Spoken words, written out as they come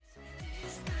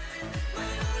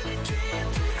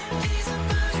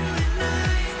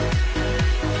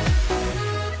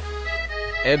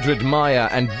Edred Maya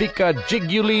and Vika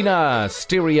Jigulina.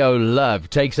 Stereo Love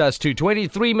takes us to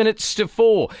 23 minutes to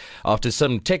 4. After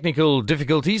some technical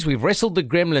difficulties, we've wrestled the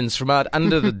gremlins from out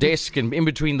under the desk and in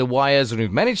between the wires, and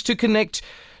we've managed to connect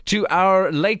to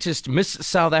our latest Miss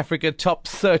South Africa Top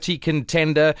 30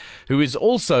 contender, who is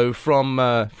also from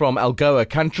Algoa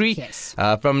Country, yes.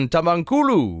 From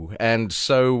Tabankulu. And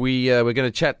so we're going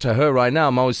to chat to her right now.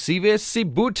 Mawusive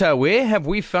Sibutha, where have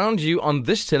we found you on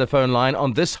this telephone line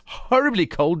on this horribly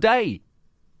cold day?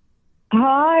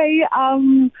 Hi,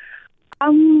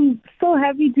 I'm so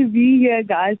happy to be here,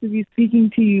 guys, to be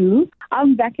speaking to you.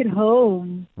 I'm back at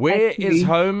home. Where actually. is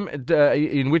home?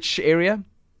 In which area?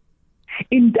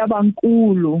 In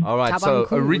Tabankulu. All right, so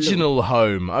original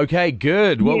home. Okay,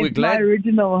 good. Well, yes, we're glad. My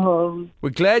original home.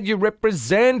 We're glad you're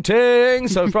representing.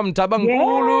 So from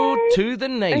Tabankulu to the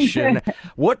nation.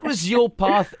 What was your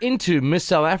path into Miss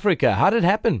South Africa? How did it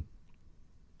happen?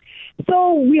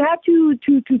 So we had to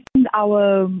send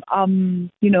our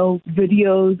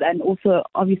videos and also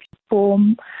obviously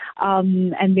form,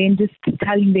 and then just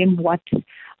telling them what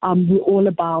we're all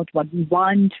about, what we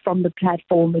want from the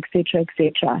platform, etc.,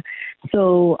 etc.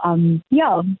 So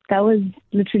that was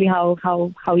literally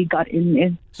how we got in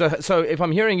there. So if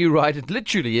I'm hearing you right, it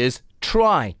literally is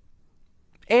try,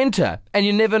 enter, and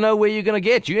you never know where you're going to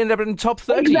get. You end up in top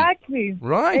 30. Exactly.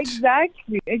 Right.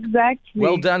 Exactly.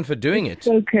 Well done for doing it.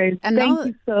 Okay. Thank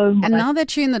you so much. And now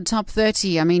that you're in the top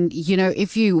 30, I mean,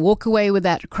 if you walk away with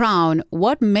that crown,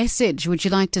 what message would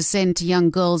you like to send to young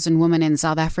girls and women in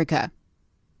South Africa?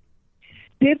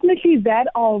 Definitely that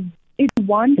of, if you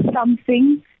want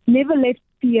something, never let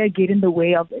fear get in the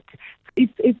way of it.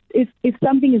 If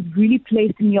something is really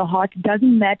placed in your heart, it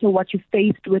doesn't matter what you're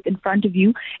faced with in front of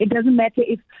you. It doesn't matter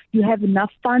if you have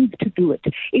enough funds to do it.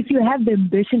 If you have the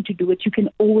ambition to do it, you can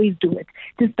always do it.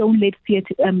 Just don't let fear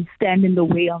stand in the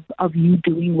way of you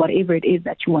doing whatever it is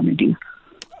that you want to do.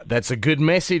 That's a good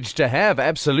message to have,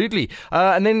 absolutely.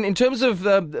 And then in terms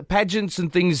of pageants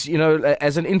and things,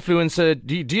 as an influencer,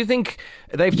 do you think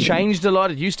they've changed a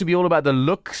lot? It used to be all about the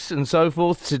looks and so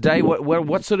forth. Today,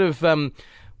 what sort of...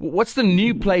 what's the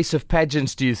new place of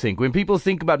pageants, do you think? When people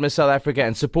think about Miss South Africa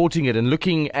and supporting it and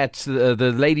looking at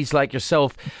the ladies like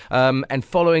yourself and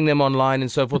following them online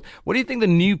and so forth, what do you think the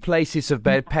new place is of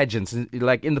pageants?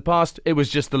 Like in the past, it was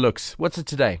just the looks. What's it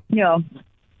today? Yeah.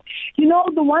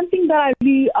 The one thing that I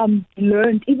really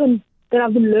learned, even that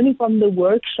I've been learning from the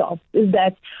workshop, is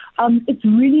that it's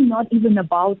really not even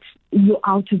about your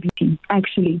outer beauty,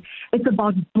 actually. It's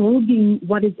about building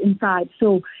what is inside.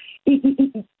 So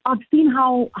I've seen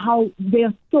how they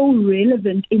are so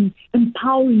relevant in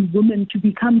empowering women to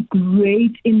become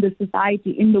great in the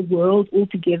society, in the world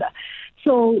altogether.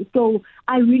 So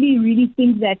I really, really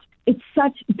think that it's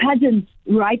such pageants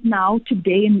right now,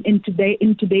 today in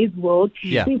today's world.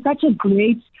 Yeah. There's such a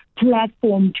great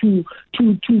platform to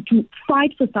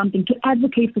fight for something, to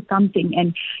advocate for something,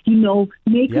 and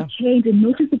make a change, a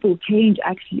noticeable change.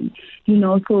 Actually,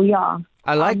 So yeah.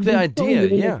 I like the idea.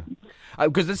 Yeah.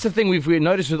 Because that's the thing we've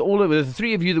noticed with all of the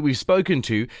three of you that we've spoken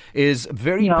to is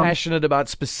very passionate about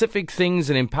specific things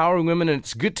and empowering women. And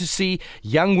it's good to see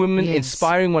young women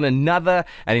inspiring one another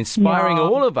and inspiring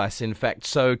all of us, in fact.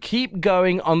 So keep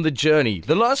going on the journey.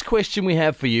 The last question we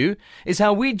have for you is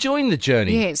how we join the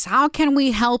journey. Yes. How can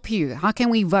we help you? How can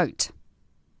we vote?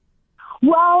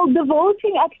 Well, the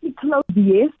voting actually closed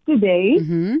yesterday.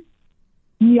 Mm-hmm.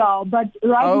 Yeah, but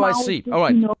right now... Oh, I see. All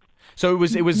right. So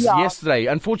it was yesterday.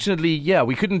 Unfortunately,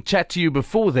 we couldn't chat to you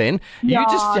before then. You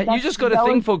just got a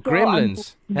thing for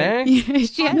gremlins. Eh?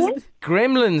 Yes.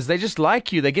 Gremlins, they just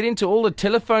like you. They get into all the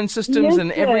telephone systems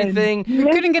and everything. We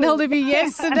couldn't get hold of you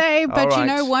yesterday, but you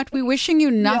know what? We're wishing you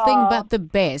nothing but the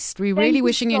best. We're really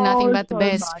wishing you nothing but the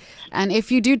best. Much. And if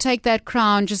you do take that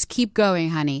crown, just keep going,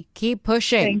 honey. Keep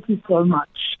pushing. Thank you so much.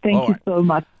 Thank you so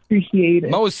much. Appreciate it.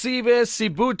 Mawusive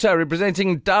Sibutha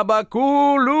representing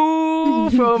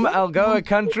Tabankulu from Algoa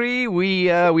Country. We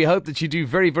hope that you do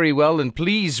very, very well, and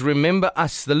please remember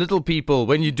us, the little people,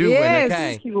 when you do win,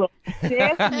 okay?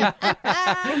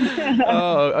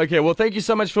 Okay. Well, thank you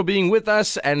so much for being with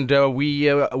us, and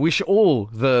we wish all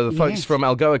the folks from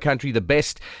Algoa Country the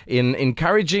best in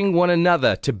encouraging one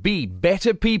another to be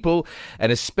better people,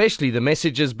 and especially the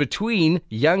messages between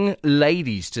young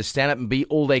ladies to stand up and be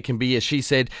all they can be, as she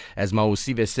said. As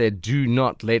Mawusive said, do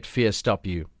not let fear stop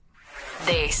you.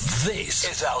 This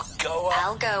is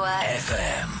Algoa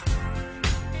FM.